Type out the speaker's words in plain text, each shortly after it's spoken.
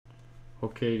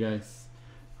Okay guys,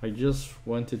 I just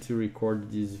wanted to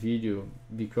record this video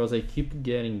because I keep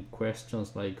getting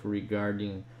questions like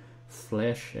regarding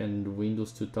Flash and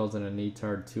Windows 2008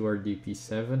 R2 RDP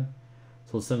 7.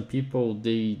 So some people,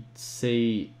 they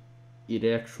say it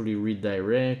actually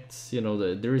redirects, you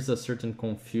know, there is a certain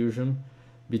confusion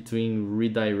between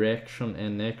redirection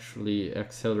and actually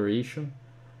acceleration.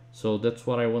 So that's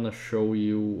what I want to show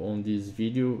you on this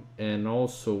video. And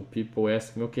also people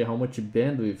ask me, okay, how much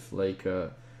bandwidth, like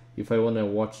if I want to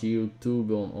watch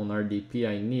YouTube on RDP,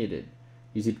 I need it.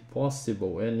 Is it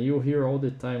possible? And you hear all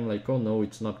the time like, oh no,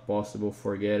 it's not possible,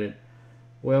 forget it.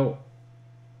 Well,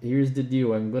 here's the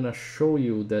deal. I'm gonna show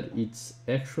you that it's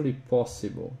actually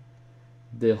possible.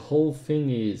 The whole thing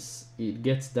is, it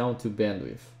gets down to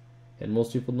bandwidth, and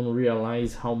most people don't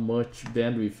realize how much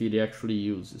bandwidth it actually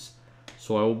uses.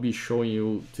 So I will be showing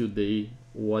you today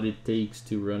what it takes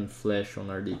to run Flash on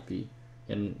RDP,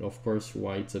 and of course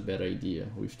why it's a bad idea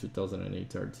with 2008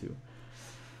 R2.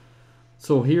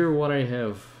 So here what I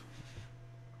have: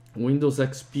 Windows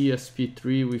XP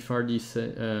SP3 with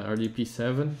RDP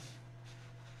 7.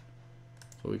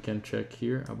 So we can check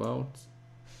here about,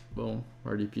 boom,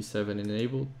 RDP 7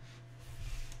 enabled.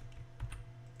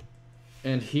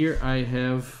 And here I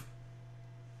have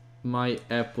my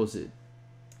opposite.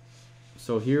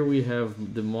 So here we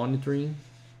have the monitoring,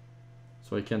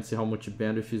 so I can see how much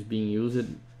bandwidth is being used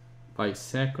by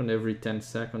second, every 10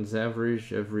 seconds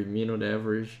average, every minute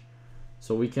average.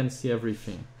 So we can see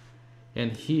everything.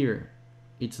 And here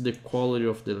it's the quality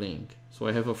of the link. So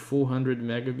I have a full 100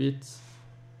 megabits,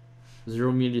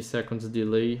 0 milliseconds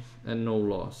delay, and no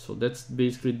loss. So that's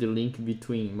basically the link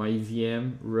between my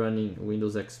VM running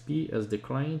Windows XP as the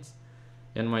client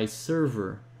and my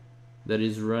server that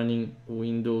is running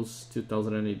Windows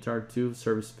 2008 R2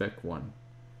 Service Pack 1.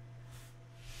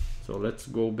 So let's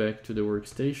go back to the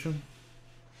workstation.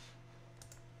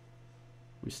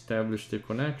 We establish the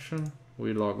connection,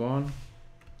 we log on.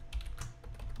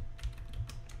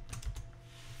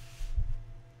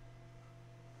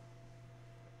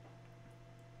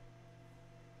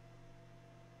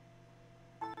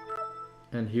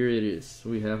 And here it is,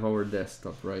 we have our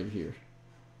desktop right here.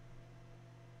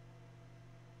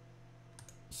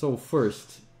 So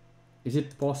first, is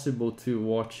it possible to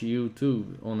watch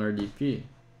YouTube on RDP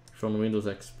from Windows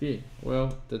XP?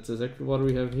 Well, that's exactly what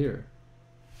we have here.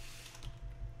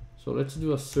 So let's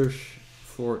do a search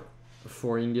for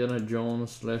Indiana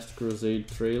Jones Last Crusade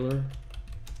trailer.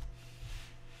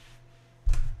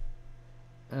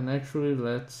 And actually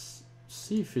let's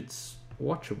see if it's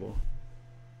watchable.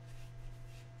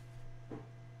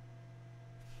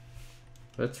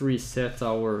 Let's reset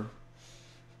our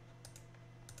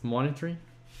monitoring.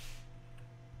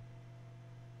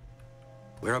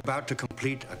 We're about to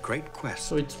complete a great quest.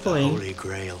 So it's playing. The Holy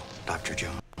Grail, Dr.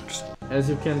 Jones. As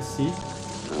you can see.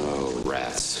 Oh,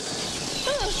 rats.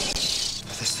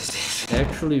 This is it.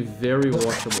 Actually very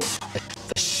watchable.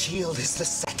 The shield is the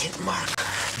second marker.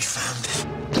 We found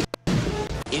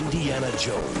it. Indiana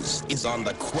Jones is on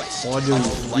the quest. Audio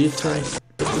is different.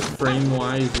 Frame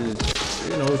wise is,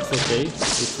 you know, it's okay.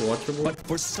 It's watchable. But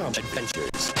for some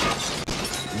adventures,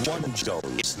 one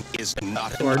Jones is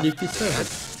not So enough. RDP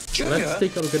 7. Let's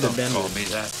take a look at the bandwidth. Call me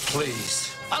that, please.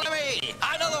 Follow me.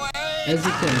 I know the way. As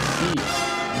you can see,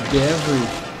 the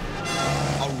average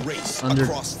A race under,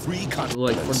 across 3 continents.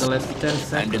 like for the last 10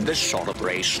 seconds, And in this sort of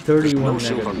race, 31 no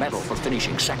silver megabits. medal for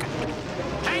finishing second.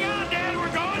 Hang on, Dad,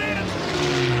 we're going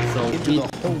in! So Into the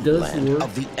it does homeland work,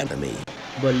 of the enemy.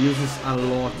 but uses a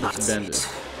lot of bandwidth.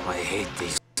 I hate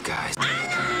these guys.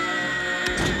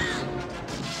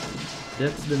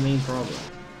 That's the main problem.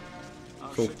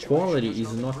 So quality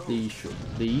is not the issue.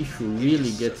 The issue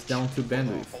really gets down to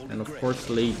bandwidth and of course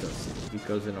latency,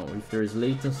 because you know, if there is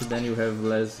latency then you have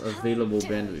less available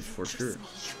bandwidth for sure.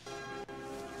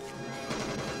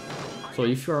 So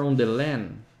if you are on the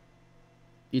LAN,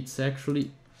 it's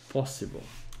actually possible.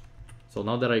 So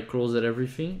now that I closed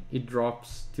everything, it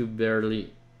drops to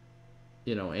barely,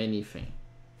 you know, anything,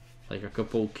 like a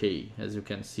couple K, as you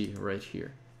can see right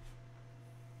here.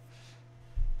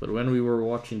 But when we were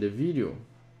watching the video,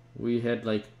 we had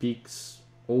like peaks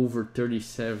over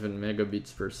 37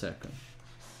 megabits per second.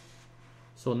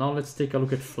 So now let's take a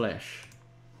look at Flash.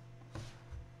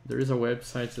 There is a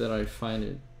website that I find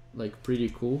it like pretty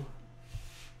cool.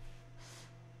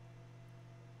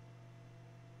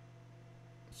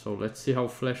 So let's see how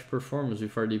Flash performs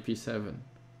with RDP 7.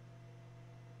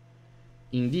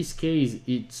 In this case,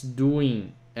 it's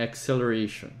doing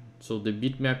acceleration. So the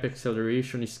bitmap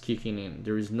acceleration is kicking in.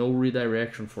 There is no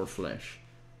redirection for Flash.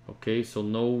 Okay, so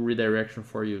no redirection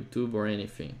for YouTube or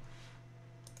anything.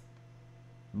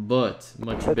 but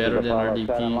much This is better than Apollo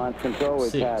 7 launch control. We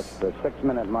 6. passed the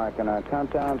 6-minute mark in our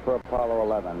countdown for Apollo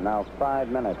 11. Now 5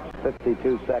 minutes,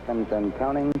 52 seconds and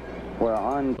counting. We're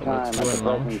on So time let's at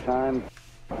go the and launch. present time.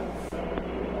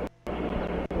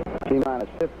 T-minus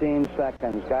 15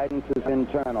 seconds. Guidance is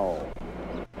internal.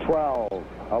 12,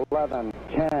 11,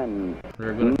 10,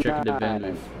 We're gonna check the 9.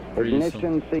 bandwidth pretty soon.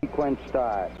 Ignition sequence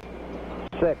starts.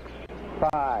 6,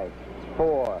 5,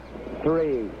 4,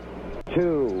 3,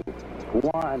 2,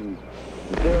 1,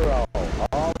 0.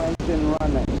 All engine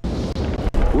running.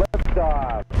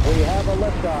 Liftoff. We have a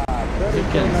liftoff. As you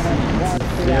 32 can minutes see, past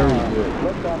it's the very hour. good.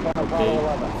 Liftoff on Apollo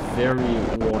 11. Okay, very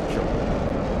watchable.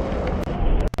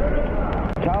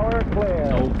 Tower clear.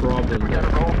 No problem there.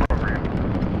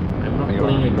 I'm not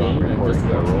playing a game, I'm just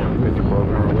watching a movie on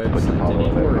our website and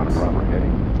it works.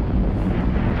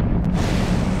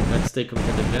 Let's take a look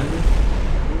at the bandwidth.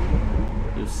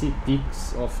 You see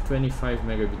peaks of 25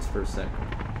 megabits per second.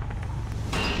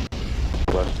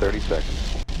 Plus 30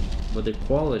 seconds. But the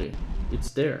quality,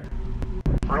 it's there.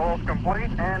 Roll's complete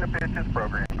and the pitch is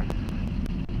programmed.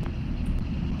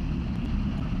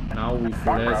 Now with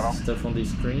less stuff on the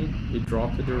screen, it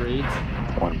dropped the rate.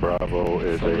 1 Bravo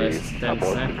is So less a 10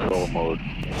 abort seconds. control mode.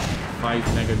 5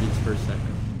 megabits per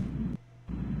second.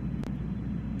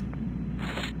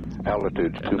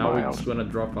 Altitude's And 2 now miles. it's gonna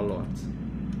drop a lot.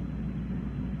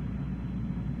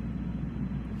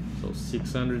 So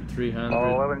 600,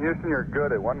 300. 11 Houston, you're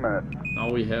good at 1 minute.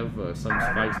 Now we have some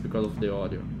spikes because of the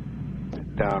audio.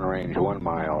 Downrange 1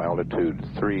 mile. Altitude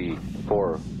 3,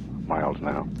 4 miles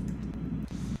now.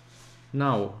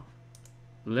 Now,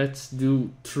 let's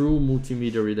do true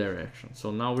multimedia redirection. So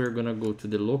now we're gonna go to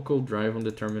the local drive on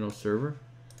the terminal server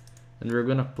and we're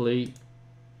gonna play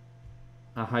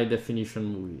a high definition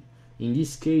movie. In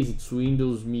this case, it's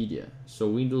Windows Media. So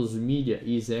Windows Media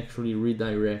is actually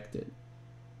redirected.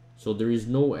 So there is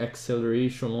no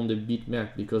acceleration on the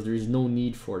bitmap because there is no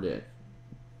need for that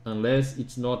unless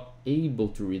it's not able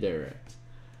to redirect.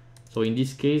 So in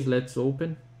this case, let's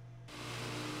open.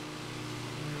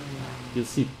 You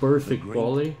see perfect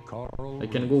quality. I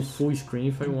can go full screen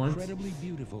if I want. Incredibly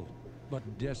beautiful, but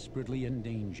desperately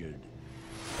endangered.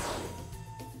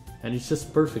 And it's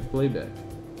just perfect playback.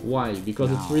 Why?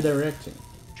 Because it's redirecting.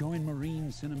 Join marine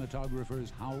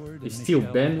cinematographers Howard and Still,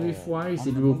 Michelle bandwidth Hall wise, on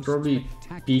it the will most probably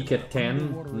peak at spectacular 10,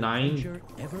 underwater 9. adventure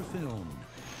ever filmed.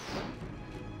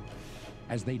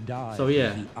 As they dive So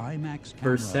yeah, with the IMAX per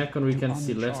camera second we to can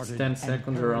see less uncharted 10 and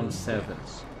seconds around perilous 7.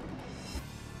 depths.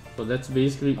 So that's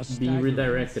basically being staggering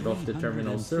redirected off the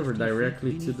terminal 350 server feet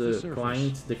directly to beneath the surface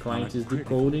client. The on client a is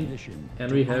critical decoding mission and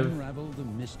to we have unravel the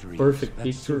mysteries perfect that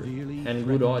picture severely and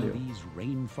good threaten audio. These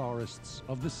rainforests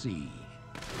of the sea.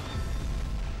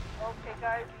 Okay,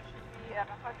 guys, you should be at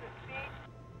 100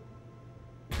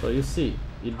 feet. So you see,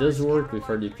 it does work with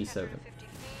RDP 7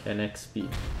 and XP.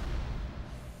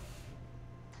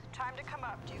 Time to come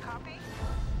up. Do you copy?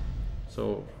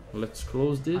 So let's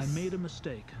close I this made a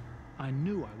mistake. I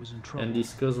knew I was in trouble. and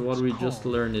discuss what It's we just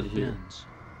called learned the here. bends.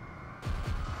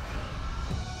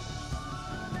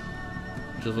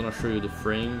 Just wanna show you the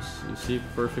frames. You see,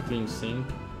 perfectly in sync.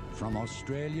 From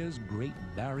Australia's Great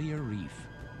Barrier Reef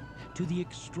to the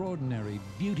extraordinary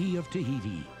beauty of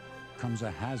Tahiti comes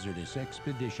a hazardous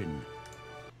expedition.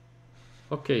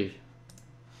 Okay.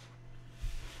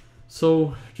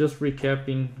 So, just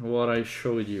recapping what I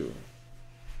showed you.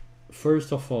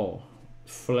 First of all,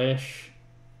 Flash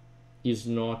is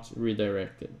not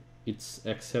redirected. It's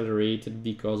accelerated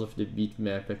because of the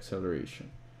bitmap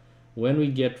acceleration. When we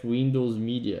get Windows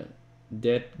Media,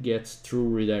 that gets true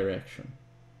redirection.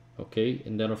 Okay,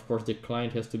 and then of course the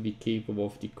client has to be capable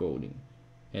of decoding.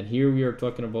 And here we are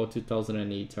talking about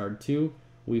 2008 R2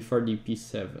 with RDP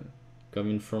 7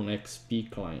 coming from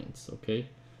XP clients. Okay.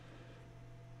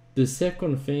 The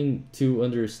second thing to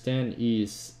understand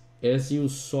is, as you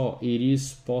saw, it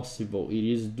is possible, it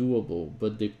is doable,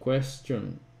 but the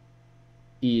question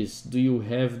is, do you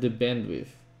have the bandwidth?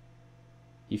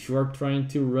 If you are trying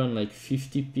to run like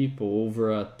 50 people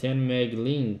over a 10 meg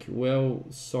link, well,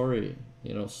 sorry,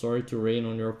 sorry to rain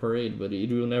on your parade, but it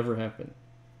will never happen.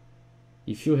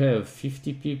 If you have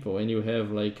 50 people and you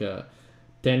have like a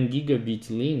 10 gigabit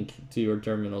link to your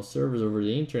terminal servers over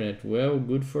the internet, well,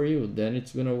 good for you. Then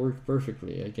it's gonna work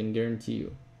perfectly, I can guarantee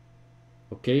you.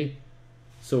 Okay,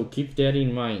 so keep that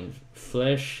in mind.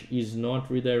 Flash is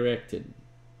not redirected.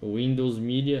 Windows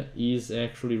Media is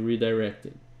actually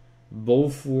redirected.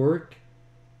 Both work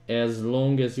as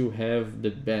long as you have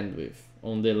the bandwidth.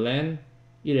 On the LAN,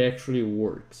 it actually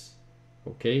works.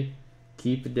 Okay,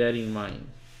 keep that in mind.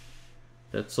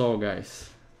 That's all, guys.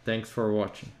 Thanks for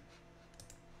watching.